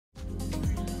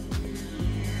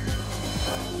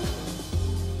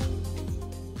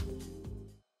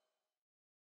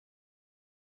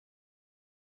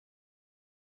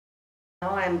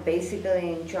Now I'm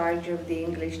basically in charge of the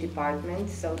English department,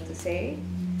 so to say,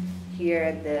 here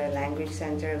at the Language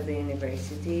Center of the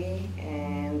university,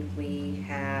 and we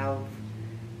have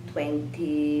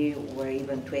 20 or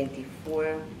even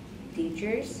 24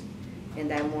 teachers,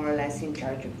 and I'm more or less in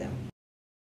charge of them.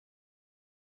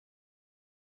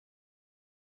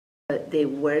 They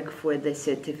work for the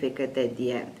certificate at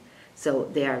the end, so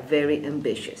they are very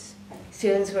ambitious.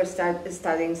 Students were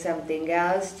studying something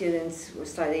else, students were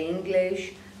studying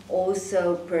English,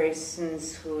 also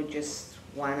persons who just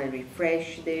want to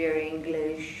refresh their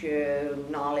English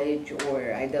knowledge,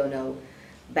 or I don't know,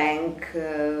 bank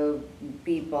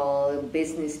people,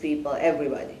 business people,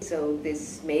 everybody. So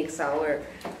this makes our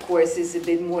courses a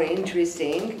bit more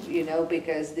interesting, you know,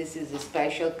 because this is a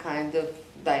special kind of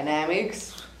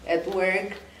dynamics at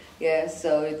work. Yeah,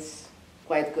 so it's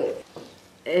quite good.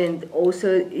 And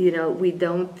also, you know, we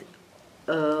don't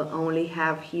only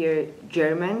have here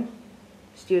German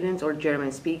students or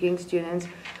German-speaking students.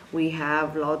 We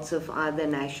have lots of other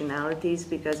nationalities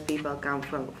because people come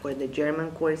for the German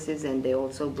courses, and they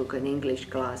also book an English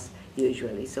class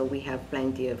usually. So we have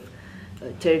plenty of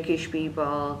Turkish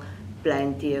people,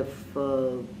 plenty of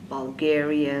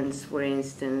Bulgarians, for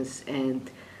instance, and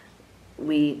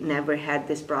we never had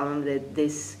this problem that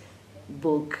this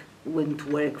book wouldn't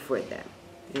work for them,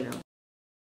 you know.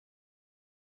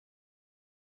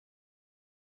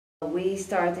 We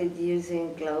started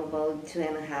using Global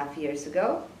 2.5 years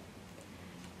ago,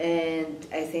 and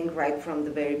I think right from the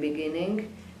very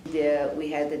beginning we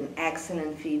had an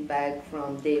excellent feedback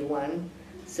from day one.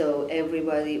 So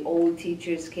everybody, all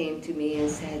teachers came to me and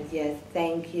said, yes,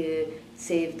 thank you,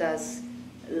 saved us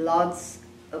lots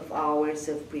of hours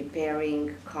of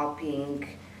preparing, copying,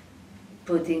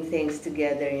 putting things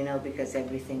together, you know, because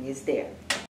everything is there.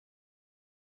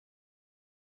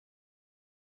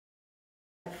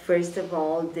 First of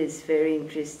all, this very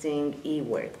interesting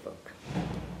e-workbook.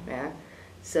 Yeah?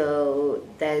 So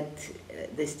that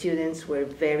the students were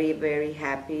very, very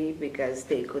happy because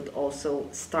they could also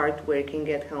start working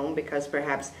at home, because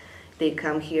perhaps they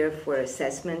come here for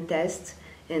assessment tests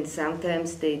and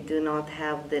sometimes they do not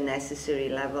have the necessary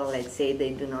level. Let's say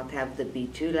they do not have the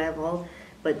B2 level.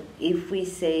 But if we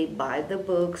say buy the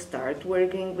book, start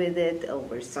working with it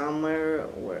over summer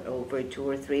or over 2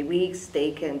 or 3 weeks,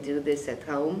 they can do this at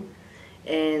home.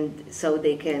 And so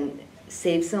they can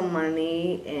save some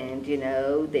money, and you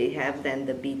know, they have then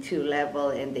the B2 level,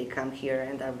 and they come here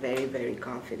and are very, very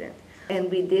confident.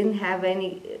 And we didn't have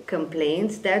any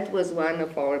complaints. That was one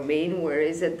of our main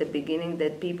worries at the beginning,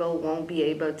 that people won't be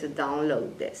able to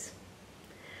download this.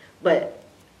 But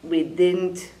we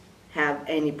didn't have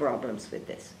any problems with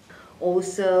this.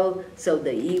 Also, so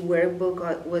the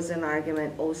e-workbook was an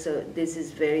argument. Also, this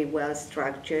is very well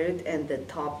structured, and the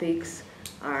topics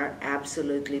are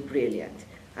absolutely brilliant.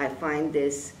 I find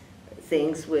these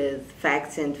things with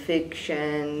facts and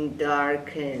fiction,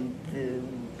 dark and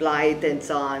light and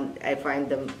so on, I find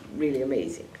them really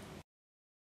amazing.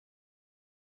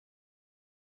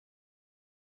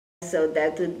 So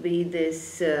that would be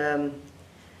this,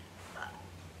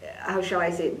 how shall I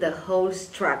say, the whole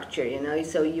structure, you know,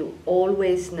 so you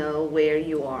always know where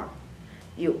you are.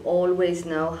 You always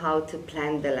know how to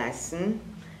plan the lesson,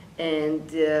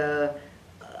 and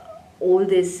all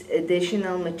these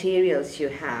additional materials you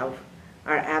have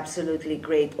are absolutely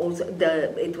great. Also,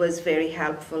 it was very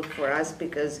helpful for us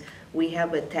because we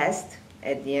have a test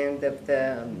at the end of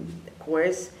the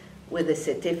course with a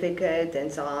certificate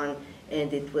and so on,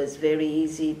 and it was very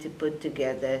easy to put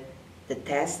together the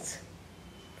tests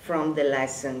from the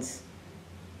lessons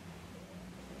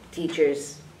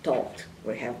teachers taught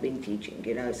or have been teaching,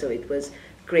 you know, so it was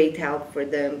great help for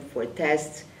them for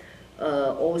tests.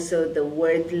 Also the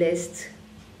word list,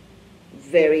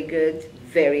 very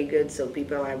good, so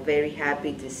people are very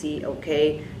happy to see,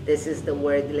 okay, this is the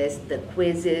word list. The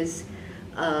quizzes,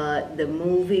 the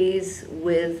movies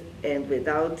with and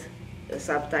without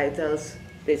subtitles,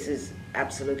 this is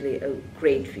absolutely a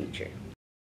great feature.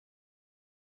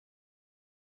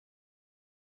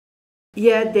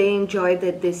 Yeah, they enjoy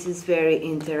that this is very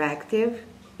interactive,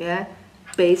 yeah,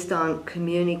 based on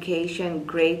communication,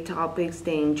 great topics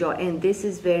they enjoy, and this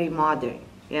is very modern,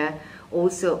 yeah.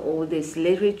 Also, all this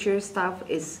literature stuff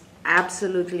is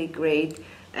absolutely great.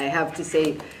 I have to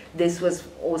say, this was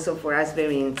also for us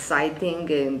very inciting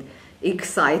and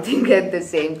exciting at the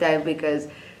same time, because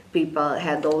people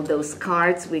had all those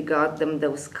cards, we got them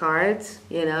those cards,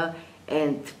 you know,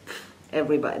 and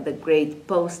everybody, the great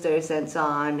posters and so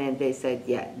on, and they said,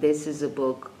 yeah, this is a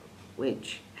book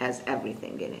which has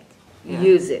everything in it. Yeah.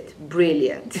 Use it,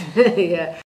 brilliant.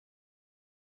 Yeah.